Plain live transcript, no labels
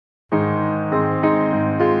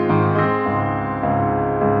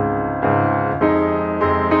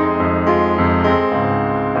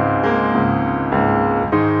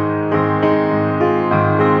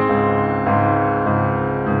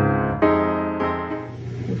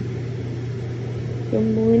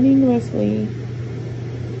Good morning, Wesley.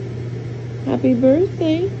 Happy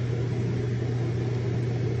birthday.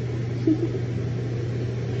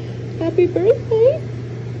 Happy birthday.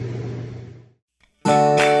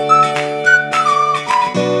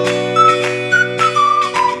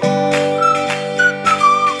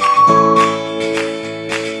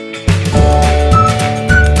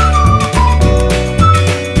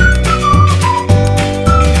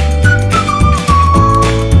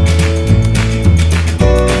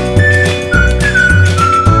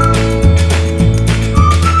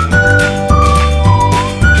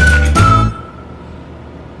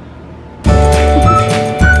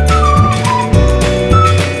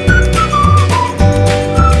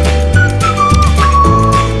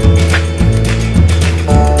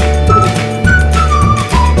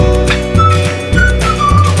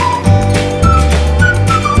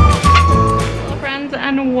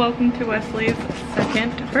 Welcome to Wesley's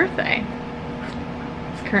second birthday.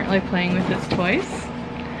 He's currently playing with his toys.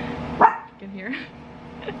 Get here.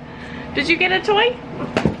 Did you get a toy?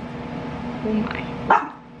 Oh my.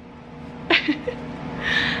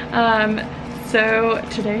 So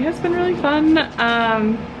today has been really fun.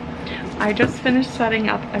 I just finished setting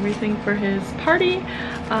up everything for his party.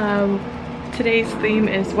 Today's theme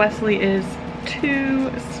is Wesley is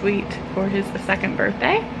too sweet for his second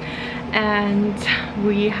birthday. And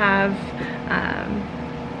we have,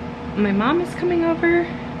 my mom is coming over,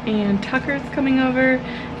 and Tucker's coming over,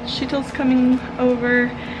 Sheetal's coming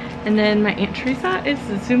over, and then my Aunt Teresa is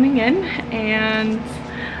zooming in, and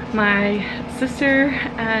my sister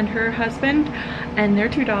and her husband and their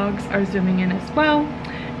 2 dogs are zooming in as well.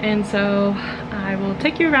 And so I will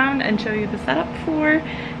take you around and show you the setup for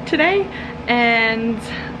today. And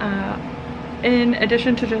in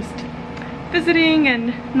addition to just visiting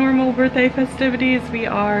and normal birthday festivities, we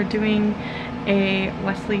are doing a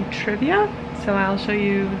Wesley trivia, so I'll show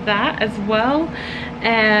you that as well.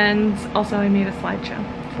 And also I made a slideshow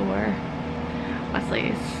for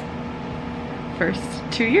Wesley's first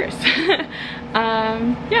 2 years.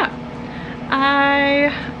 Yeah,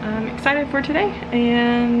 I'm excited for today,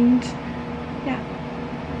 and yeah.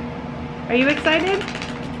 Are you excited?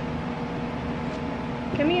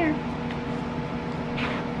 Come here.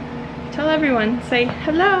 Tell everyone, say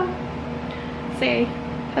hello. Say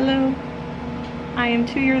hello. I am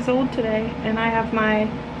 2 years old today, and I have my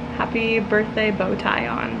happy birthday bow tie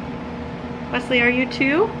on. Wesley, are you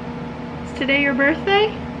 2? Is today your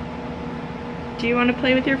birthday? Do you want to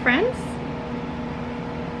play with your friends?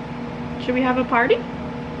 Should we have a party?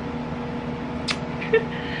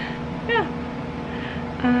 Yeah.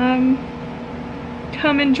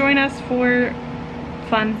 Come and join us for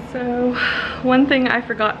fun. So one thing I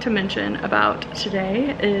forgot to mention about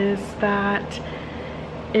today is that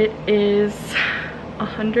it is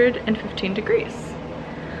 115 degrees.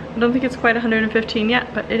 I don't think it's quite 115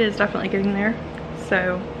 yet, but it is definitely getting there.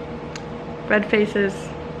 So red faces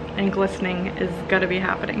and glistening is gonna be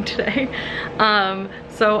happening today.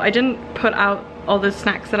 So I didn't put out all the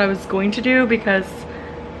snacks that I was going to do because,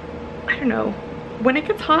 I don't know, when it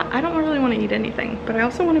gets hot, I don't really want to eat anything, but I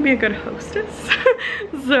also want to be a good hostess.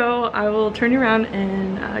 So I will turn you around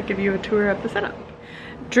and give you a tour of the setup.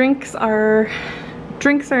 Drinks are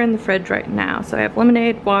in the fridge right now. So I have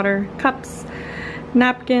lemonade, water, cups,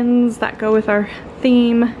 napkins that go with our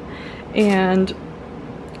theme, and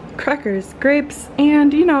crackers, grapes,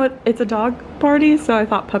 and you know, it's a dog party, so I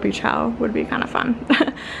thought puppy chow would be kind of fun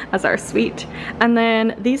as our sweet. And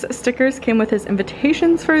then these stickers came with his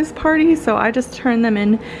invitations for his party, so I just turned them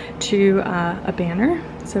in to a banner.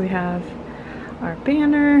 So we have our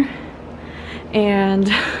banner, and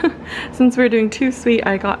since we're doing too sweet,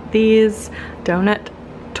 I got these donut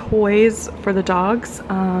toys for the dogs.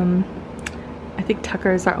 I think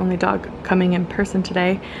Tucker is our only dog coming in person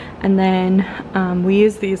today. And then we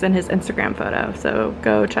use these in his Instagram photo. So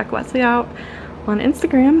go check Wesley out on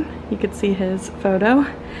Instagram. You could see his photo.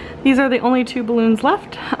 These are the only 2 balloons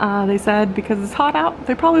left. They said because it's hot out,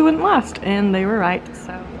 they probably wouldn't last, and they were right.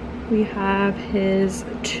 So we have his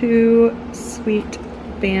 2 sweet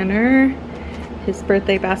banner, his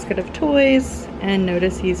birthday basket of toys, and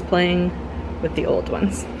notice he's playing with the old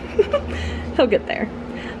ones. He'll get there.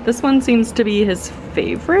 This one seems to be his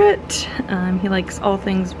favorite. He likes all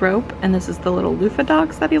things rope, and this is the little loofah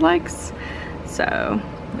dogs that he likes. So,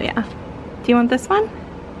 yeah. Do you want this one?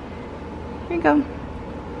 Here you go.